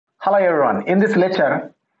Hello everyone. In this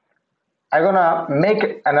lecture, I'm gonna make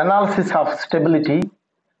an analysis of stability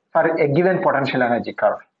for a given potential energy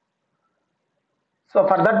curve. So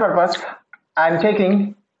for that purpose, I'm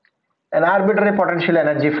taking an arbitrary potential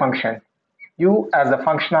energy function. U as a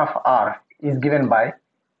function of R is given by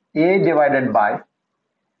A divided by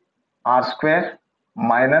R square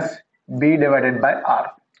minus B divided by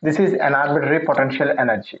R. This is an arbitrary potential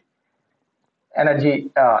energy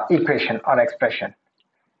equation or expression.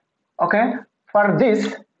 Okay, for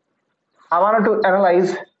this I wanted to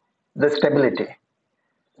analyze the stability.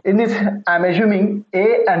 In this, I'm assuming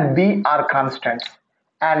A and B are constants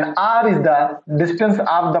and R is the distance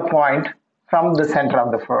of the point from the center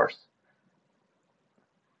of the force.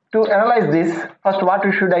 To analyze this, first what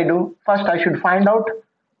should I do? First I should find out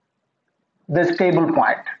the stable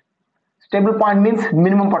point. Stable point means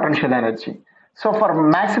minimum potential energy. So for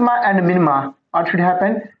maxima and minima, what should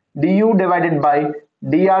happen? du divided by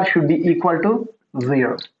dr should be equal to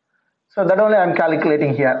 0. So that only I am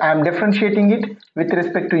calculating here. I am differentiating it with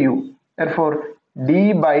respect to u. Therefore,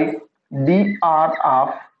 d by dr of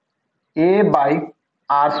a by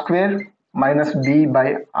r square minus b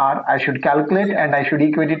by r I should calculate and I should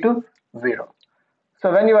equate it to 0.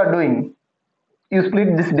 So when you are doing, you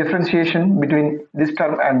split this differentiation between this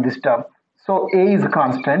term and this term. So a is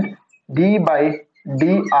constant, d by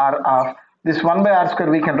dr of this 1 by r square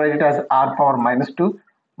we can write it as r power minus 2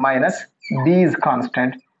 minus b is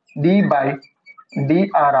constant, d by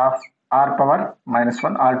dr of r power minus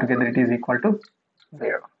 1, altogether it is equal to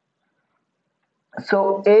 0.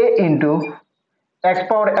 So a into x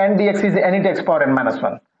power n dx is n into x power n minus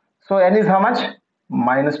 1. So n is how much?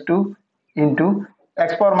 Minus 2 into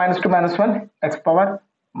x power minus 2 minus 1, x power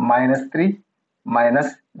minus 3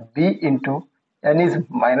 minus b into n is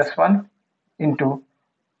minus 1 into,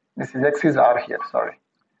 this is x is r here, sorry,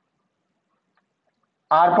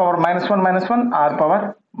 r power minus 1 minus 1, r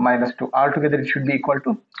power minus 2, altogether it should be equal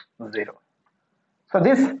to 0. So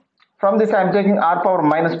this, from this I am taking r power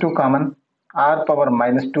minus 2 common, r power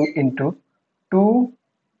minus 2 into 2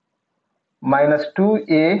 minus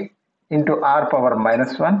 2a into r power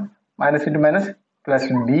minus 1 minus into minus plus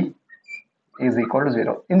b is equal to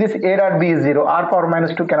 0. In this a dot b is 0, r power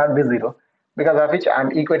minus 2 cannot be 0, because of which I am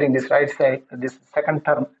equating this right side, this second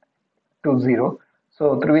term to 0.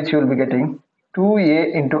 So through which you will be getting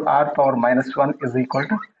 2a into r power minus 1 is equal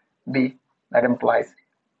to b. That implies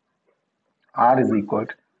r is equal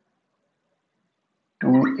to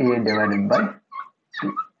 2a divided by b.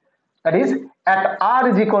 That is, at r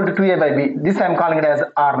is equal to 2a by b, this I am calling it as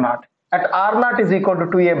r naught. At r naught is equal to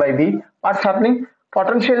 2a by b, what's happening?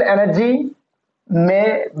 Potential energy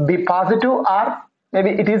may be positive or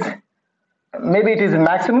maybe it is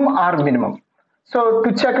maximum or minimum. So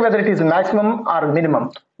to check whether it is maximum or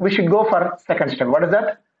minimum, we should go for second step. What is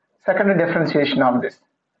that? Second differentiation of this.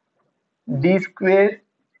 d square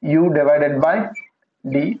u divided by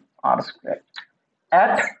dr square.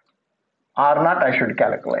 At r naught I should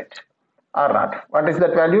calculate. R naught. What is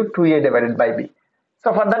that value? 2a divided by b.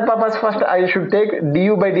 So for that purpose, first I should take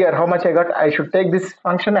du by dr. How much I got? I should take this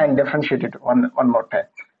function and differentiate it one more time.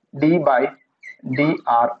 d by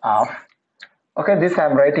dr of, okay, this I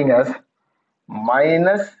am writing as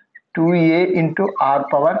minus 2a into r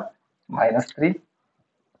power minus 3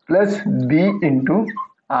 plus b into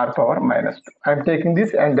r power minus 2. I am taking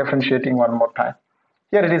this and differentiating one more time.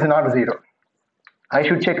 Here it is not 0. I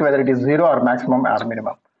should check whether it is 0 or maximum or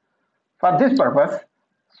minimum. For this purpose,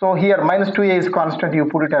 so here minus 2a is constant, you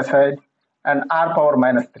put it aside, and r power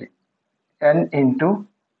minus 3, n into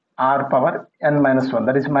r power n minus 1,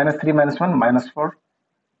 that is minus 3 minus 1 minus 4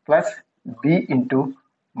 plus b into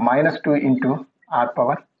minus 2 into r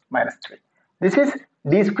power minus 3. This is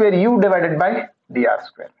d square u divided by dr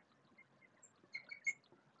square.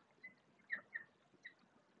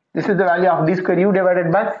 This is the value of d square u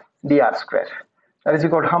divided by dr square. That is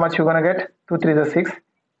equal to how much you're going to get? 2 3 is 6.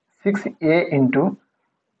 6a into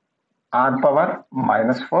r power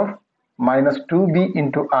minus 4 minus 2b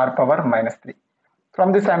into r power minus 3.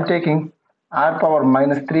 From this I am taking r power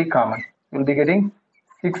minus 3 common. You will be getting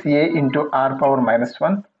 6a into r power minus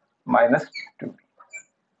 1 minus 2b.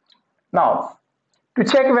 Now, to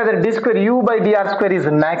check whether d square u by dr square is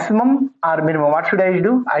maximum or minimum, what should I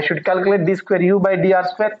do? I should calculate d square u by dr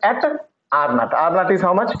square at r naught. R naught is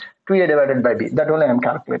how much? 2a divided by b. That only I am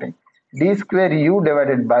calculating. D square u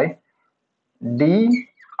divided by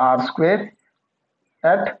dr square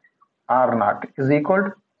at r naught is equal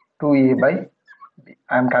to 2a by b.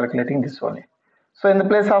 I am calculating this only. So in the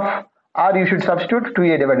place of r you should substitute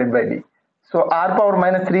 2a divided by b. So r power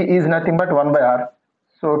minus 3 is nothing but 1 by r.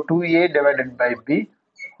 So 2a divided by b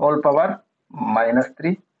whole power minus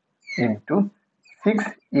 3 into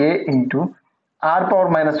 6a into r power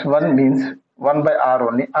minus 1 means 1 by r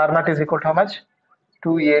only. R naught is equal to how much?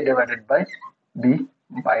 2a divided by b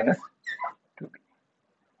minus 2b.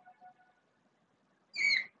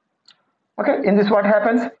 Okay, in this what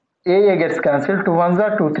happens? A gets cancelled, 2 1s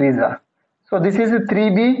are 2 3s are. So this is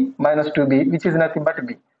 3b minus 2b, which is nothing but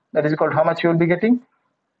b. That is equal to how much you will be getting?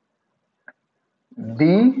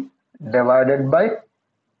 B divided by,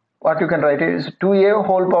 what you can write it is 2a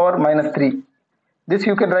whole power minus 3. This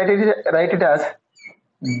you can write it as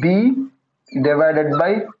b divided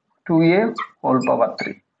by 2a whole power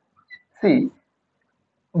 3. See,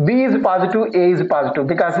 b is positive, a is positive,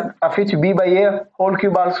 because of which b by a whole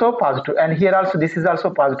cube also positive, and here also this is also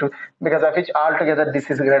positive, because of which altogether this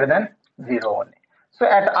is greater than 0 only. So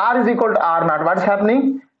at r is equal to r naught, what is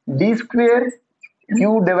happening? D square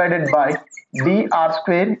u divided by dr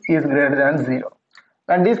square is greater than 0.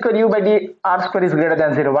 When d square u by dr square is greater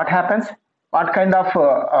than 0, what happens? What kind of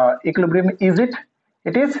equilibrium is it?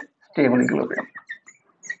 It is stable equilibrium.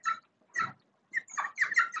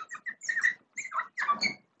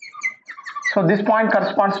 So this point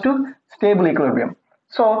corresponds to stable equilibrium.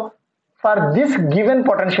 So for this given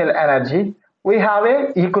potential energy, we have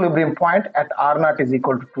a equilibrium point at r naught is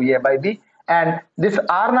equal to 2a by b, and this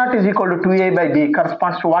r naught is equal to 2a by b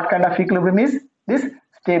corresponds to what kind of equilibrium is this?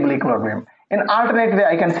 Stable equilibrium. In alternate way,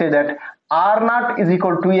 I can say that r naught is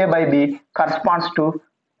equal to 2a by b corresponds to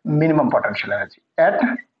minimum potential energy. At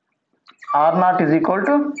r naught is equal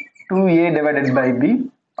to 2a divided by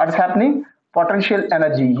b, what is happening? Potential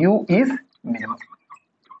energy u is minimum.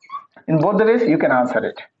 In both the ways you can answer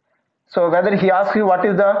it. So whether he asks you what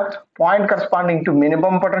is the point corresponding to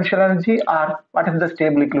minimum potential energy or what is the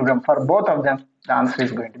stable equilibrium, for both of them the answer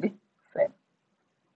is going to be